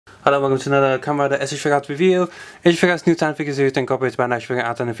Hello, welcome to another Kamen Rider Figuarts review. Figuarts new time figure series that incorporates by action figure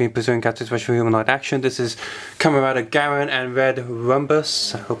art and a theme pursuing characters for humanoid action. This is Kamen Rider Garren and Red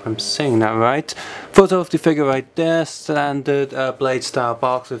Rhombus. I hope I'm saying that right. Photo of the figure right there. Standard blade style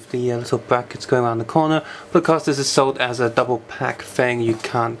box with the little brackets going around the corner. Because this is sold as a double pack thing, you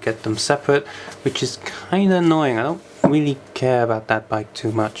can't get them separate, which is kind of annoying. I don't really care about that bike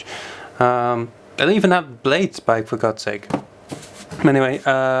too much. I don't even have blades bike, for God's sake. Anyway,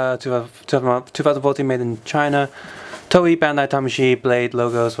 2014, made in China. Toei Bandai Tamashii blade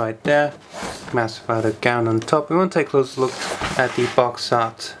logos right there. Massive Rider gown on the top. We want to take a closer look at the box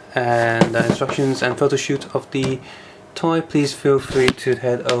art and instructions and photo shoot of the toy. Please feel free to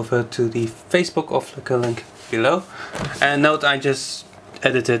head over to the Facebook or Flickr link below. And note, I just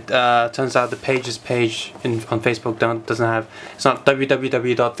edited. Turns out the pages page on Facebook doesn't have. It's not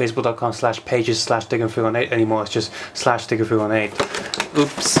www.facebook.com/pages/digger318 anymore. It's just /digger318.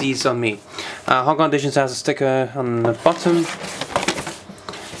 Oopsies on me. Hong Kong Editions has a sticker on the bottom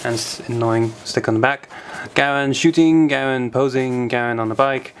and an annoying sticker on the back. Garren shooting, Garren posing, Garren on the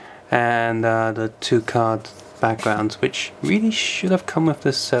bike, and the 2-card backgrounds, which really should have come with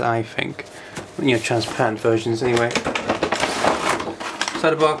this set, I think. You know, transparent versions anyway.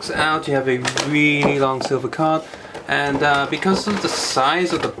 Side of the box out, you have a really long silver card, and because of the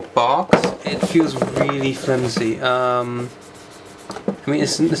size of the box, it feels really flimsy. I mean,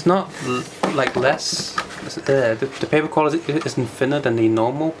 it's not like less. The paper quality isn't thinner than the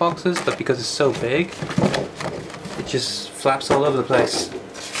normal boxes, but because it's so big, it just flaps all over the place.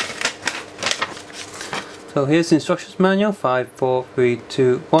 So here's the instructions manual. 5, 4, 3,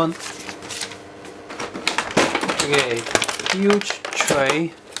 2, 1. Okay, huge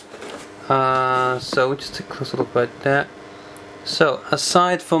tray. So we just take a closer look right there. So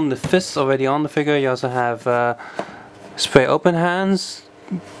aside from the fists already on the figure, you also have spray open hands,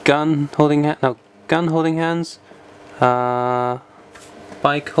 gun holding hands,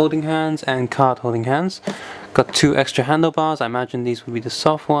 bike holding hands, and card holding hands. Got 2 extra handlebars. I imagine these would be the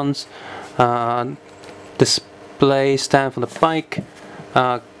soft ones. Display stand for the bike.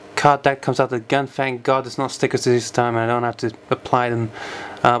 Card deck comes out of the gun. Thank God there's not stickers this time. I don't have to apply them.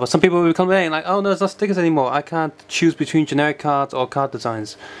 But some people will be complaining like, oh no, there's not stickers anymore. I can't choose between generic cards or card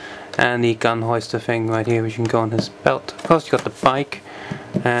designs. And the gun hoister thing right here, which you can go on his belt. Of course, you got the bike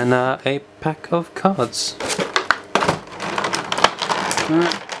and a pack of cards.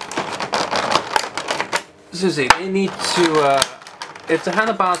 Susie, they need to. If the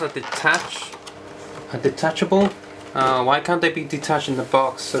handlebars are detachable, why can't they be detached in the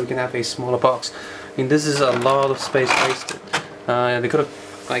box so we can have a smaller box? I mean, this is a lot of space wasted. They could have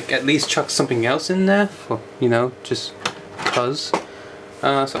like at least chucked something else in there for, you know, just cause.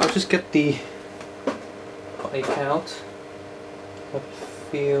 So I'll just get the bike out. I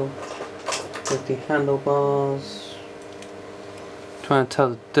feel with the handlebars. Trying to tell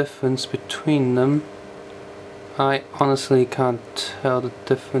the difference between them. I honestly can't tell the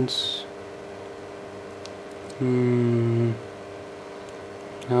difference. No,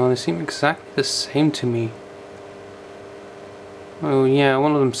 they seem exactly the same to me. Oh yeah,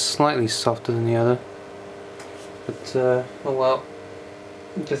 one of them's slightly softer than the other. But oh well.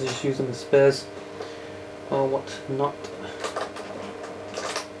 I guess I just use them as spares or what not.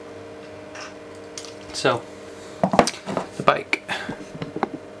 So, the bike.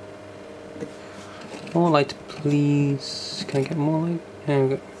 More light, please. Can I get more light? There we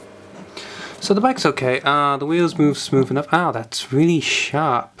go. So the bike's okay. The wheels move smooth enough. Ah, that's really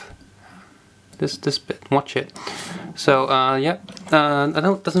sharp. This bit, watch it. So yeah,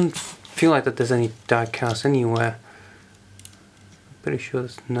 doesn't feel like that there's any die cast anywhere. Pretty sure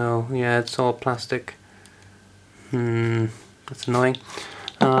there's no. Yeah, it's all plastic. That's annoying.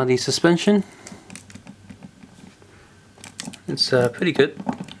 The suspension. It's pretty good.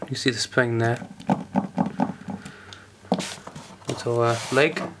 You see the spring there. Little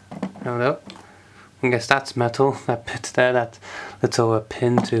leg. No. I guess that's metal. That bit there, that little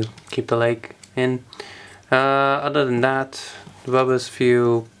pin to keep the leg in. Other than that, the rubbers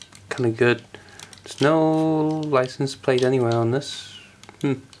feel kind of good. There's no license plate anywhere on this.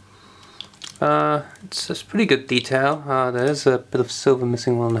 It's just pretty good detail. There is a bit of silver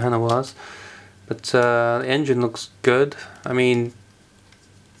missing on the handlebars, but the engine looks good. I mean,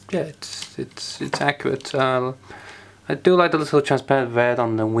 yeah, it's accurate. I do like the little transparent red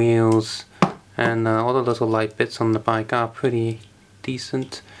on the wheels, and all the little light bits on the bike are pretty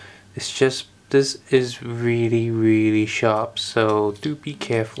decent. It's just, this is really sharp, so do be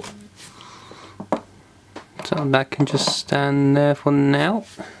careful. So that can just stand there for now.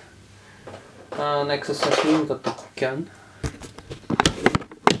 Next accessory, we've got the gun.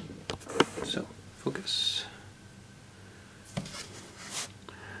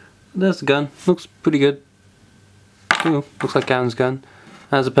 there's the gun. Looks pretty good. Ooh, looks like Garren's gun.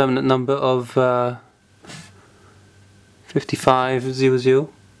 Has a permanent number of 5500.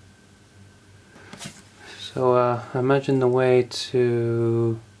 So I imagine the way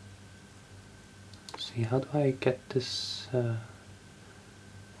to see, how do I get this? I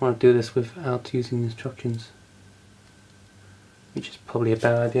want to do this without using instructions, which is probably a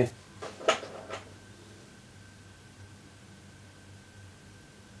bad idea.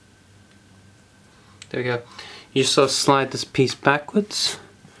 There we go. You just sort of slide this piece backwards.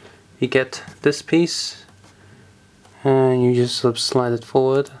 You get this piece, and you just sort of slide it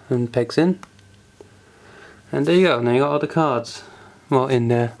forward and pegs in. And there you go. Now you got all the cards, well, in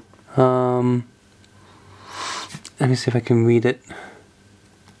there. Let me see if I can read it.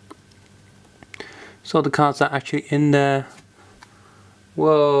 So the cards are actually in there.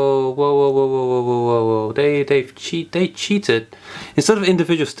 Whoa, whoa, whoa, whoa, whoa, whoa, whoa, whoa, whoa. They cheated. Instead of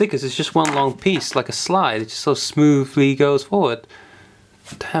individual stickers, it's just one long piece, like a slide. It just so smoothly goes forward.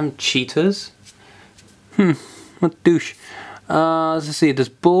 Damn cheaters. What douche. Let's see, there's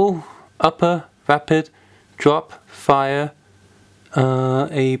bull, upper, rapid, drop, fire,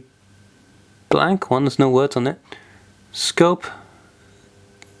 a blank one, there's no words on it, scope,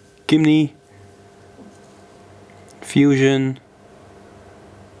 gimni, fusion,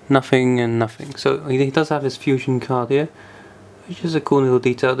 nothing and nothing. So he does have his fusion card here, which is a cool little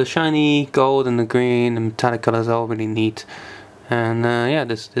detail. The shiny gold and the green and metallic colors are all really neat. And yeah,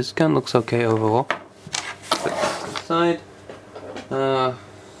 this gun looks okay overall. Put this to the side. I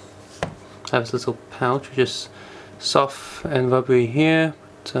have this little pouch, which is soft and rubbery here.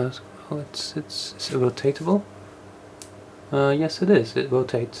 But, oh, is it rotatable? Yes, it is. It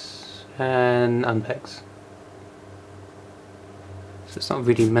rotates and unpegs. So it's not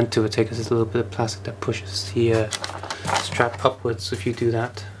really meant to rotate because there's a little bit of plastic that pushes the strap upwards if you do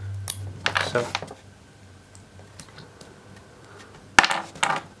that. So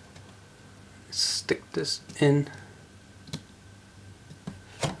stick this in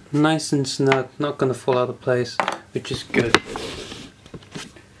nice and snug, not going to fall out of place, which is good.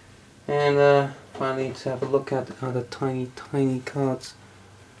 And finally, to have a look at the tiny cards,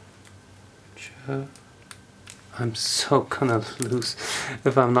 which I'm so gonna lose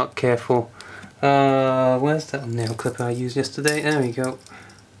if I'm not careful. Where's that nail clipper I used yesterday? There we go.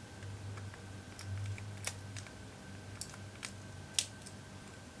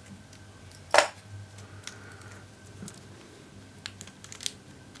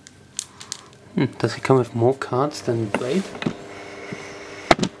 Does it come with more cards than Blade?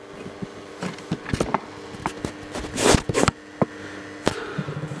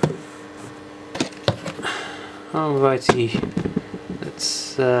 Alrighty,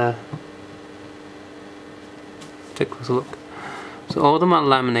 let's take a closer look. So all of them are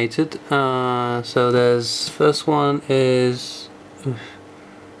laminated. So there's, first one is,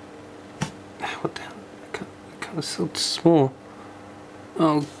 what the hell? It's so small.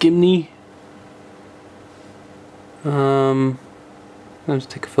 Oh, Gimni. I'll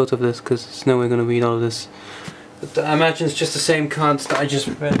just take a photo of this because there's no way I'm going to read all of this. But I imagine it's just the same cards that I just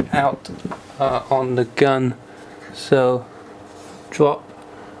read out on the gun. So, drop,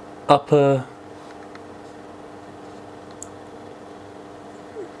 upper,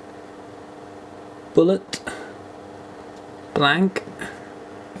 bullet, blank,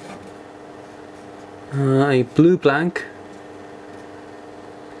 a blue blank,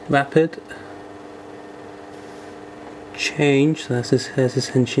 rapid, change, so that's his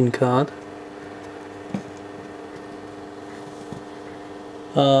henshin card.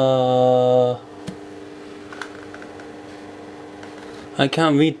 I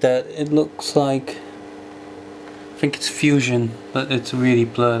can't read that. It looks like, I think it's fusion, but it's really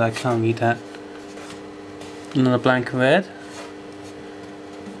blurred. I can't read that. Another blank red,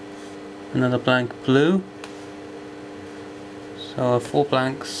 another blank blue. So 4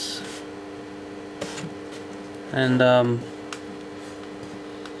 blanks, and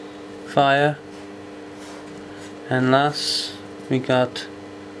fire, and last we got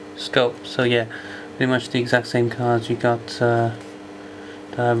scope. So yeah, pretty much the exact same cards you got that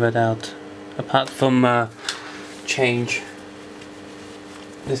I read out, apart from change.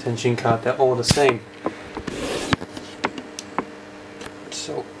 This engine card, they're all the same.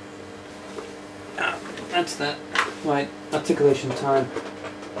 So that's that. Right, articulation time.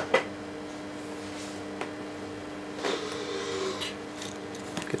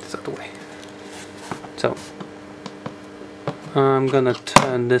 Get this out of the way. So I'm gonna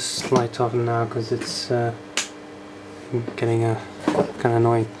turn this light off now because it's getting kind of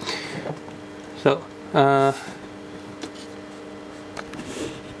annoying. So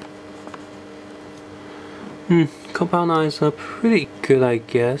Compound eyes are pretty good, I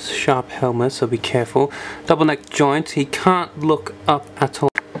guess. Sharp helmet, so be careful. Double neck joint, he can't look up at all.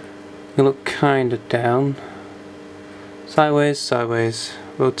 You look kinda down. Sideways, sideways.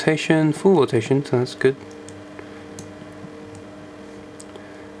 Rotation, full rotation, so that's good.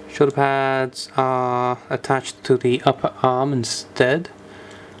 Shoulder pads are attached to the upper arm instead.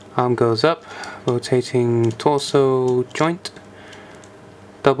 Arm goes up, rotating torso joint.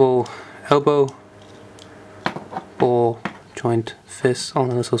 Double elbow. Ball joint fist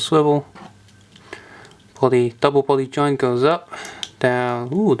on a little swivel. Body, double body joint goes up,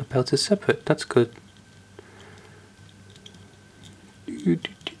 down. Ooh, the belt is separate. That's good.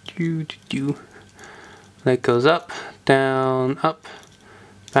 Leg goes up, down, up,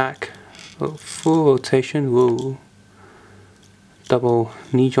 back. Oh, full rotation. Whoa. Double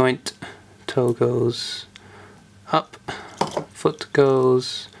knee joint. Toe goes up. Foot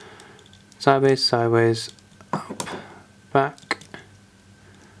goes sideways, sideways. Up, back,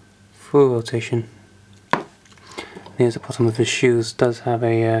 full rotation. Here's the bottom of his shoes, does have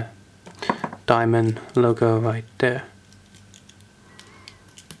a diamond logo right there.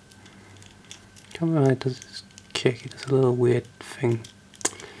 Come on, it does this kick, it does a little weird thing.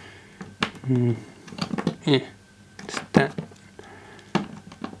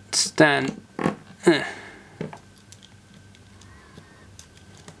 Stand.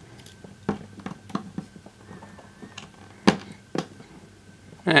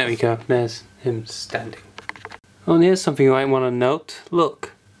 There we go, there's him standing. Oh, and here's something you might want to note.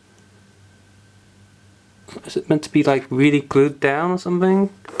 Look. Is it meant to be like really glued down or something?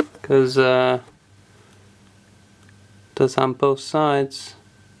 Because it does on both sides.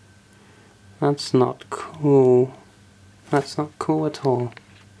 That's not cool. That's not cool at all.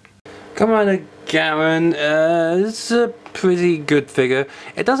 Commander Garren, it's a pretty good figure.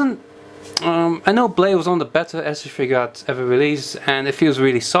 It doesn't I know Blade was one of the better SH Figuarts ever released, and it feels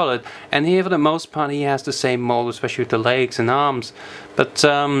really solid. And here, for the most part, he has the same mold, especially with the legs and arms. But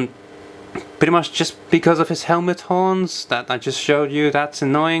pretty much just because of his helmet horns that I just showed you, that's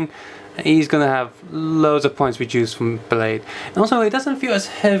annoying. He's gonna have loads of points reduced from Blade. And also, it doesn't feel as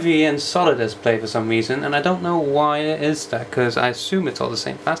heavy and solid as Blade for some reason, and I don't know why it is that, because I assume it's all the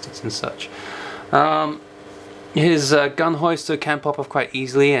same plastics and such. His gun hoister can pop off quite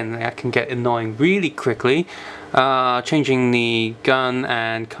easily, and that can get annoying really quickly. Changing the gun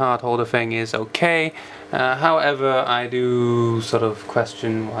and card holder thing is okay. However, I do sort of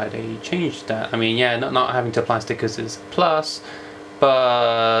question why they changed that. I mean, yeah, not having to apply stickers is a plus,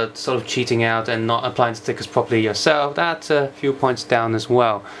 but sort of cheating out and not applying stickers properly yourself, that's a few points down as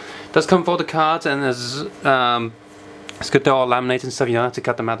well. It does come for the cards, and as it's good they're all laminated and stuff, you don't have to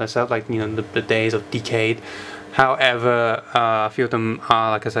cut them out yourself, like, you know, the days of Decade. However, a few of them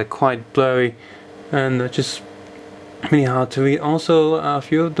are, like I said, quite blurry and just really hard to read. Also, a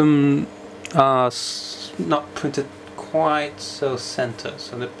few of them are not printed quite so center,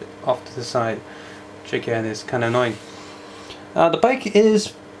 so they're a bit off to the side, which again is kind of annoying. The bike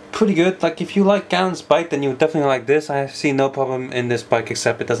is pretty good. Like, if you like Garren's bike, then you'll definitely like this. I see no problem in this bike,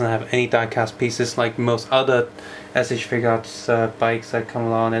 except it doesn't have any die-cast pieces like most other SH Figuarts bikes that come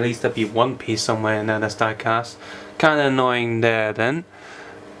along. At least there'll be one piece somewhere in there that's die-cast. Kind of annoying there then.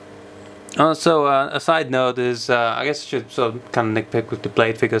 Also, a side note is, I guess I should sort of kind of nitpick with the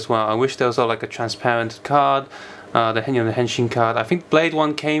Blade figure as well. I wish there was sort of like a transparent card. The Henshin card. I think Blade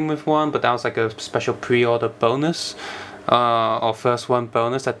one came with one, but that was like a special pre-order bonus. Or first one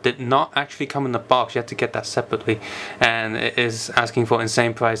bonus that did not actually come in the box. You had to get that separately, and it is asking for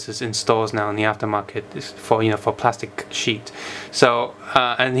insane prices in stores now in the aftermarket for, you know, for plastic sheet. So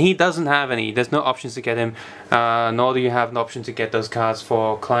and he doesn't have any. There's no options to get him, nor do you have an option to get those cards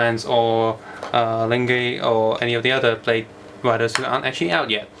for clients or Lingui or any of the other Blade riders who aren't actually out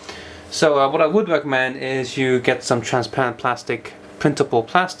yet. So what I would recommend is you get some transparent plastic, printable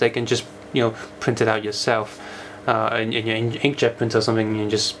plastic, and just, you know, print it out yourself. In your inkjet printer or something, and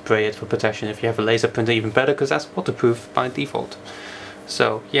just spray it for protection. If you have a laser printer, even better, because that's waterproof by default.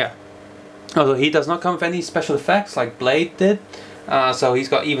 So yeah, although he does not come with any special effects like Blade did, so he's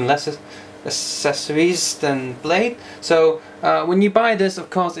got even less accessories than Blade. So when you buy this,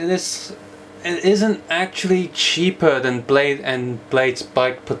 of course, it isn't actually cheaper than Blade and Blade's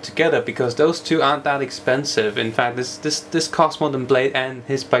bike put together, because those two aren't that expensive. In fact, this costs more than Blade and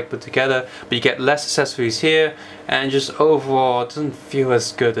his bike put together, but you get less accessories here, and just overall it doesn't feel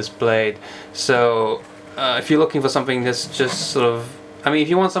as good as Blade. So if you're looking for something that's just sort of, I mean, if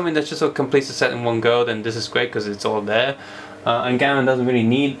you want something that just sort of completes the set in one go, then this is great because it's all there. And Garren doesn't really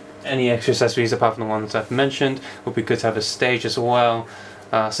need any extra accessories apart from the ones I've mentioned. Would be good to have a stage as well.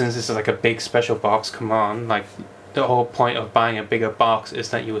 since this is like a big special box. Come on, like the whole point of buying a bigger box is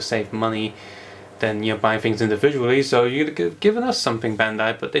that you will save money than buying things individually. So you could have given us something,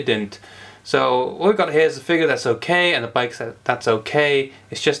 Bandai, but they didn't. So what we got here is a figure that's okay, and the bike that's okay.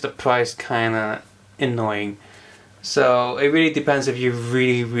 It's just the price kind of annoying. So it really depends if you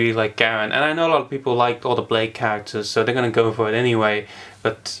really like Garren. And I know a lot of people liked all the Blade characters, so they're gonna go for it anyway.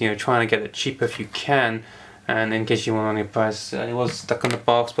 But trying to get it cheaper if you can. And in case you want any price, it was stuck on the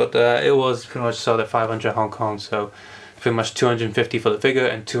box, but it was pretty much sold at 500 Hong Kong. So pretty much 250 for the figure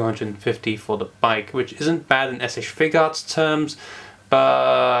and 250 for the bike, which isn't bad in SH Figuarts terms.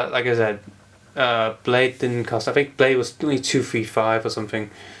 But like I said, Blade didn't cost. I think Blade was only 235 or something.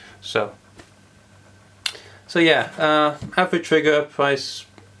 So yeah, average figure price,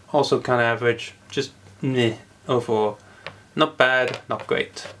 also kind of average. Just meh overall. Not bad, not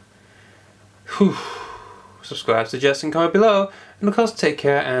great. Whew. Subscribe, suggest, and comment below. And of course, take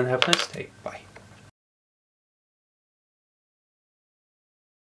care and have a nice day. Bye.